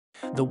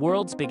The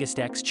world's biggest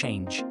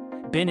exchange,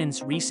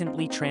 Binance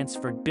recently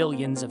transferred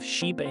billions of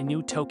Shiba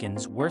Inu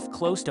tokens worth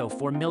close to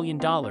 $4 million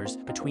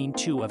between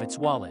two of its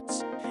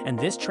wallets. And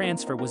this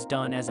transfer was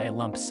done as a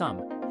lump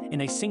sum,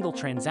 in a single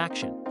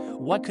transaction.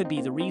 What could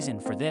be the reason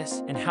for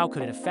this, and how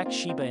could it affect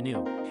Shiba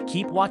Inu?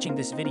 Keep watching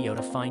this video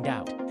to find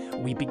out.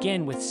 We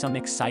begin with some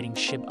exciting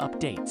Shib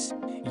updates.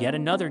 Yet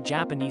another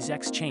Japanese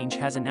exchange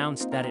has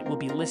announced that it will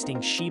be listing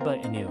Shiba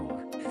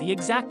Inu. The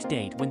exact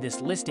date when this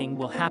listing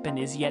will happen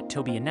is yet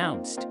to be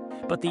announced,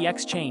 but the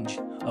exchange,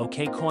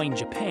 OKCoin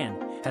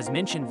Japan, has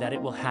mentioned that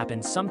it will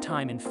happen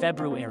sometime in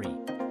February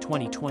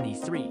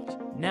 2023.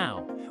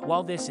 Now,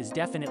 while this is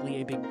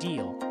definitely a big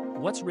deal,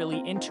 what's really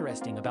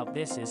interesting about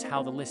this is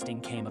how the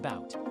listing came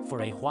about.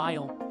 For a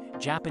while,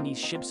 Japanese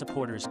Shib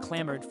supporters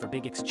clamored for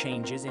big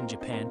exchanges in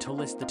Japan to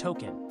list the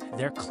token.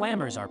 Their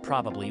clamors are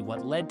probably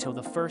what led to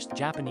the first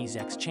Japanese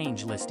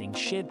exchange listing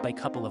Shib a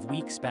couple of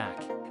weeks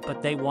back.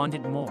 But they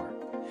wanted more.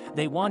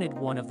 They wanted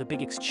one of the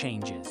big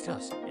exchanges,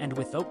 and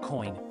with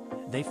OKCoin,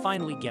 they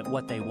finally get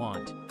what they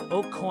want.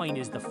 OKCoin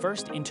is the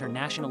first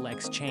international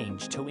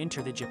exchange to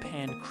enter the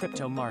Japan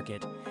crypto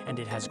market, and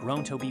it has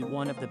grown to be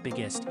one of the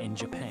biggest in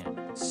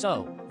Japan.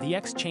 So, the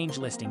exchange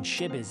listing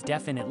Shib is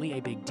definitely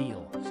a big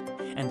deal,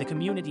 and the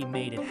community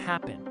made it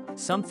happen.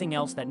 Something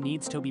else that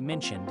needs to be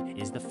mentioned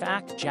is the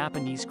fact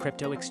Japanese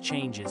crypto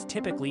exchanges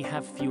typically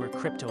have fewer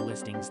crypto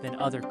listings than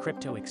other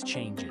crypto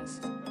exchanges.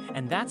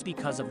 And that's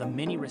because of the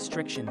many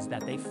restrictions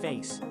that they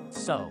face.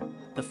 So,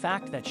 the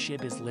fact that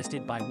Shib is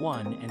listed by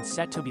one and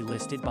set to be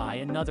listed by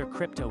another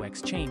crypto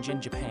exchange in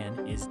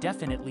Japan is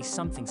definitely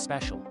something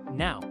special.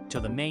 Now, to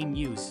the main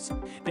news.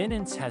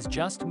 Binance has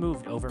just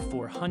moved over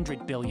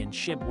 400 billion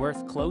Shib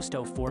worth close to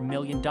 $4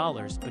 million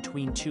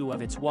between two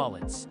of its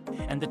wallets.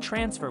 And the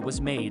transfer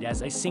was made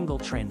as a single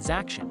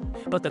transaction.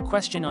 But the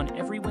question on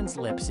everyone's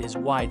lips is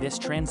why this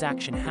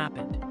transaction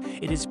happened.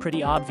 It is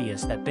pretty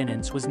obvious that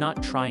Binance was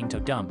not trying to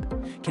dump,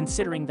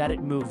 considering that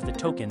it moved the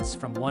tokens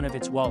from one of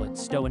its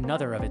wallets to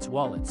another of its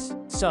wallets.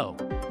 So,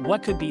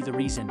 what could be the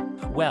reason?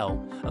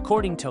 Well,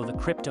 according to the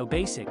Crypto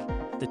Basic,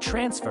 the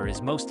transfer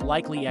is most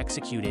likely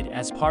executed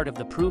as part of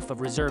the Proof of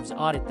Reserves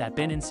audit that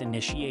Binance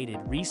initiated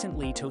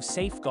recently to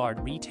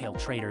safeguard retail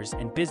traders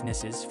and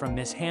businesses from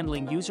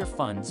mishandling user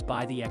funds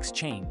by the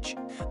exchange.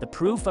 The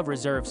Proof of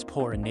Reserves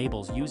POR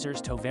enables users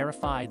to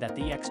verify that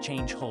the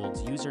exchange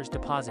holds users'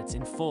 deposits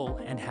in full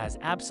and has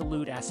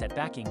absolute asset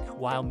backing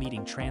while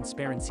meeting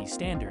transparency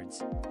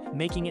standards,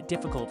 making it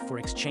difficult for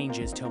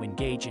exchanges to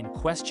engage in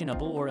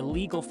questionable or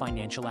illegal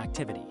financial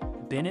activity.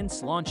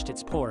 Binance launched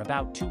its POR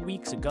about 2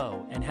 weeks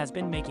ago and has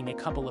been making a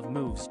couple of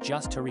moves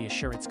just to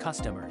reassure its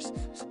customers.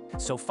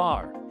 So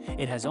far,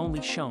 it has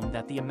only shown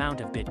that the amount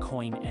of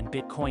Bitcoin and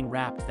Bitcoin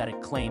wrapped that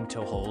it claimed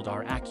to hold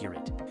are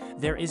accurate.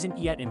 There isn't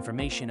yet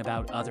information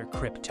about other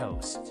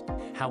cryptos.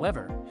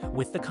 However,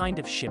 with the kind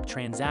of Shib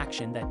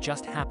transaction that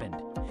just happened,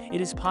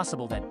 it is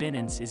possible that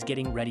Binance is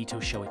getting ready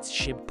to show its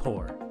Shib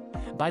POR.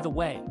 By the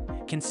way,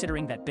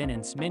 considering that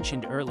Binance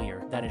mentioned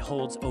earlier that it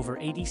holds over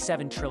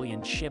 87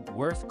 trillion Shib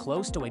worth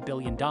close to $1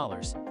 billion,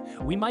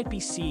 we might be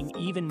seeing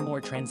even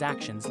more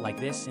transactions like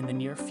this in the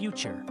near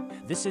future.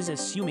 This is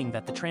assuming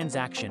that the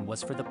transaction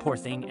was for the POR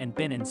thing and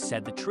Binance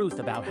said the truth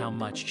about how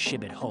much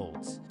Shib it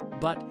holds.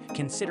 But,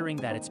 considering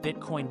that its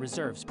Bitcoin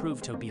reserves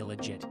prove to be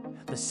legit,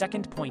 the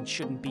second point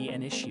shouldn't be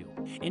an issue.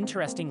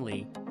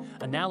 Interestingly,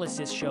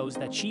 analysis shows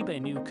that Shiba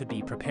Inu could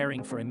be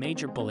preparing for a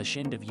major bullish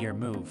end-of-year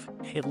move.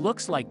 It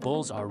looks like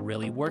bulls are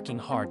really working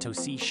hard to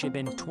see Shib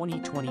in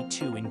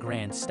 2022 in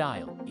grand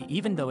style.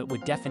 Even though it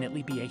would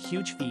definitely be a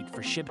huge feat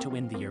for Shib to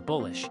end the year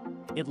bullish,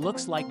 it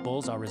looks like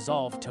bulls are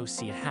resolved to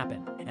see it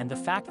happen. And the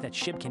fact that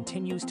Shib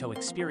continues to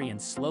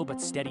experience slow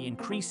but steady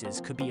increases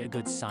could be a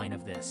good sign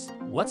of this.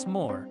 What's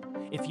more,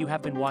 if you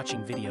have been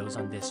watching videos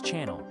on this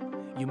channel,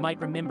 you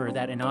might remember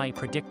that I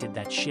predicted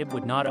that Shib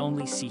would not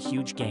only see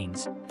huge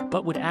gains,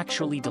 but would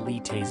actually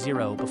delete a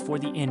zero before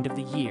the end of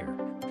the year.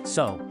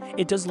 So,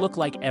 it does look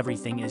like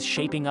everything is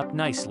shaping up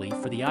nicely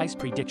for the ICE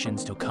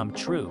predictions to come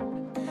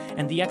true.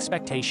 And the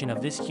expectation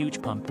of this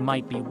huge pump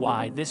might be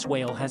why this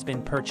whale has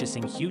been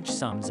purchasing huge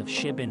sums of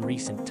Shib in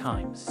recent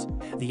times.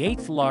 The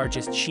 8th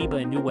largest Shiba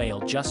Inu whale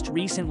just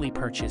recently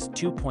purchased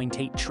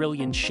 2.8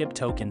 trillion Shib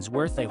tokens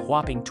worth a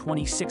whopping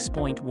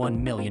 $26.1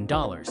 million.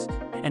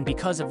 And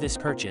because of this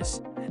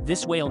purchase,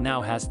 this whale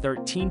now has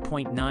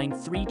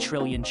 13.93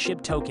 trillion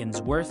Shib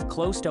tokens worth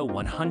close to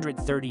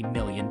 $130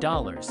 million.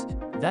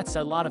 That's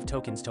a lot of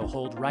tokens to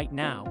hold right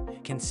now,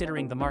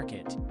 considering the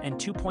market, and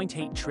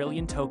 2.8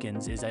 trillion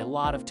tokens is a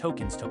lot of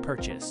tokens to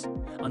purchase,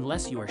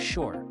 unless you are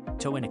sure,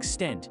 to an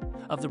extent,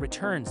 of the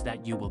returns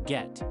that you will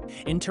get.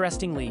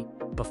 Interestingly,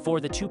 before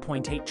the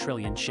 2.8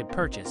 trillion Shib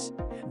purchase,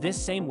 this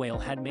same whale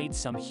had made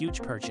some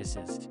huge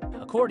purchases.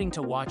 According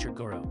to Watcher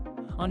Guru,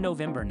 on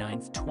November 9,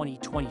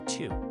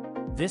 2022,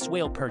 this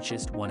whale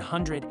purchased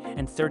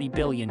 130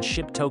 billion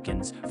Shib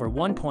tokens for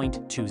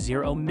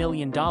 $1.20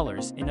 million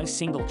in a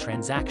single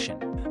transaction.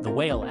 The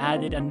whale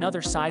added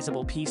another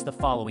sizable piece the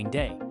following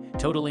day,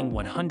 totaling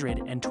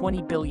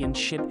 120 billion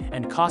Shib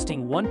and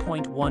costing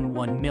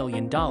 $1.11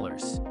 million.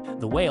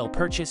 The whale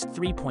purchased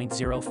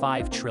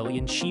 3.05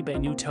 trillion Shiba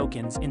Inu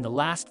tokens in the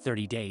last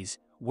 30 days,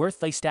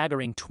 worth a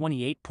staggering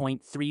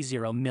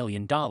 $28.30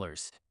 million.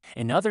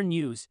 In other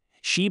news,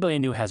 Shiba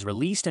Inu has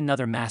released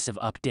another massive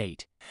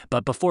update.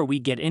 But before we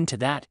get into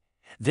that,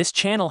 this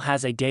channel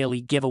has a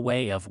daily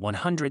giveaway of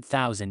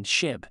 100,000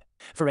 Shib.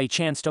 For a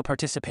chance to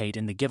participate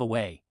in the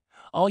giveaway,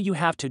 all you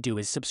have to do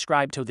is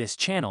subscribe to this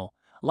channel,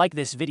 like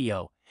this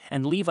video,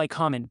 and leave a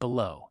comment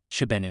below.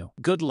 Shiba Inu.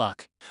 Good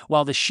luck!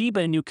 While the Shiba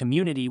Inu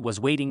community was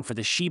waiting for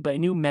the Shiba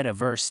Inu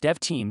Metaverse dev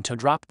team to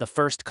drop the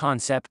first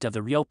concept of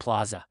the Rio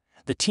Plaza,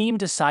 the team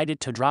decided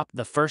to drop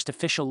the first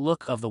official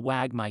look of the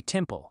Wagmai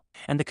Temple,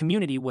 and the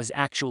community was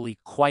actually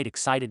quite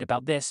excited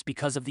about this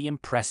because of the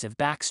impressive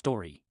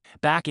backstory.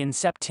 Back in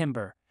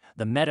September,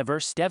 the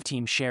Metaverse dev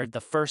team shared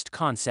the first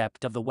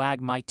concept of the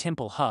Wagmai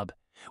Temple hub,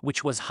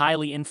 which was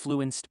highly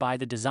influenced by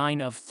the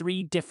design of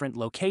 3 different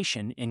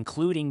locations,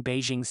 including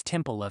Beijing's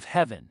Temple of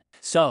Heaven.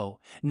 So,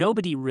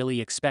 nobody really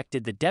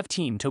expected the dev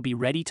team to be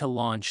ready to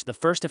launch the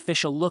first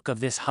official look of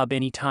this hub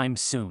anytime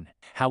soon.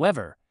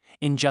 However,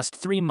 in just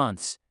 3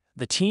 months,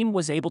 the team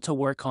was able to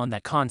work on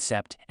that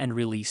concept and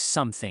release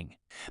something.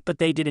 But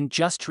they didn't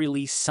just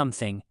release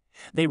something,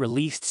 they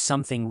released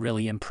something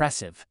really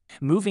impressive.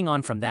 Moving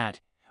on from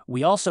that,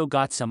 we also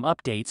got some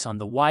updates on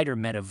the wider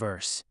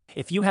metaverse.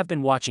 If you have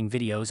been watching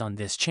videos on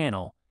this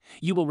channel,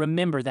 you will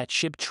remember that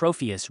Shib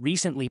Trophius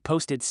recently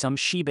posted some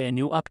Shiba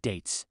Inu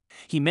updates.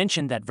 He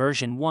mentioned that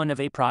version 1 of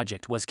a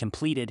project was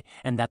completed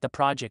and that the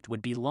project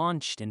would be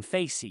launched in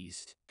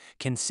phases.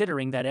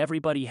 Considering that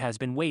everybody has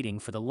been waiting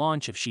for the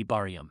launch of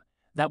Shibarium,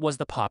 that was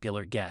the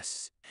popular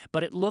guess.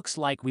 But it looks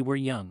like we were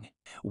young.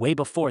 Way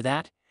before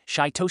that,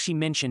 Shytoshi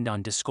mentioned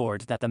on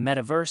Discord that the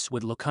metaverse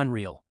would look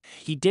unreal.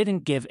 He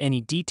didn't give any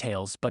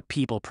details, but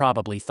people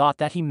probably thought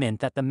that he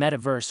meant that the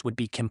metaverse would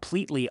be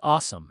completely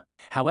awesome.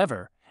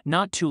 However,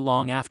 not too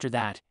long after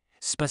that,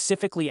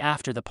 specifically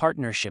after the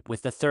partnership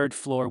with the third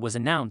floor was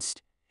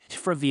announced,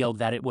 it revealed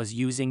that it was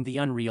using the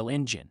Unreal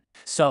Engine.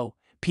 So,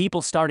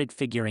 people started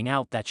figuring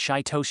out that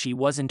Shytoshi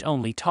wasn't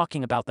only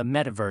talking about the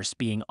metaverse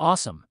being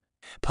awesome.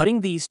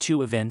 Putting these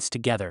two events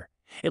together,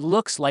 it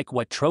looks like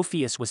what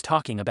Trophius was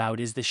talking about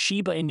is the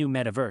Shiba Inu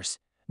metaverse,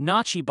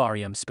 not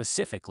Shibarium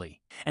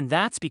specifically. And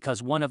that's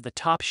because one of the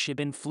top Shib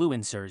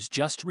influencers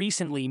just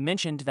recently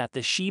mentioned that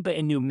the Shiba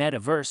Inu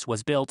metaverse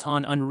was built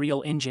on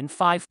Unreal Engine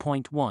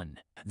 5.1.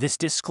 This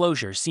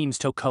disclosure seems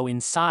to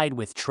coincide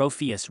with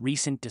Trophius'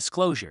 recent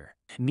disclosure.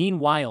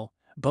 Meanwhile,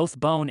 both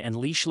Bone and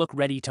Leash look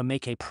ready to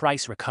make a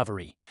price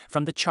recovery.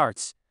 From the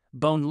charts,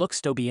 Bone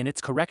looks to be in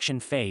its correction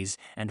phase,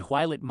 and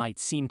while it might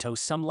seem to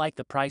some like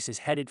the price is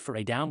headed for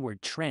a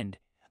downward trend,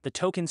 the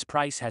token's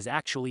price has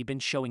actually been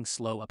showing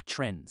slow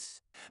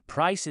uptrends.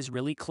 Price is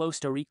really close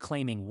to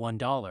reclaiming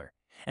 $1,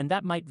 and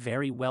that might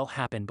very well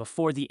happen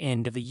before the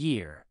end of the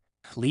year.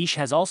 Leash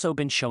has also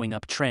been showing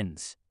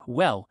uptrends.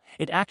 Well,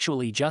 it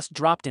actually just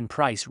dropped in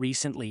price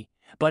recently,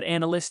 but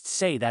analysts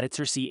say that its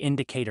RC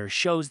indicator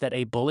shows that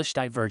a bullish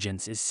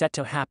divergence is set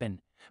to happen,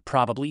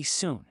 probably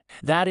soon.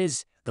 That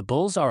is, the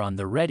bulls are on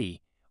the ready,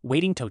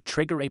 waiting to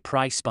trigger a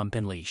price bump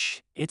in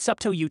Leash. It's up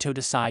to you to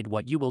decide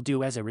what you will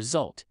do as a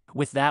result.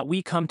 With that,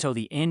 we come to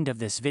the end of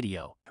this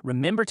video.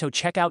 Remember to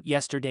check out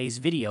yesterday's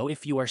video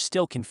if you are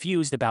still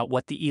confused about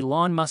what the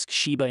Elon Musk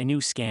Shiba Inu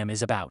scam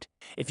is about.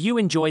 If you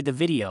enjoyed the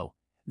video,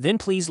 then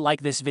please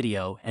like this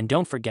video and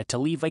don't forget to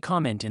leave a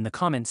comment in the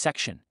comment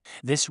section.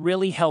 This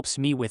really helps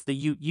me with the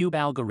YouTube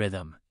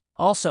algorithm.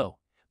 Also,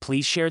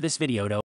 please share this video to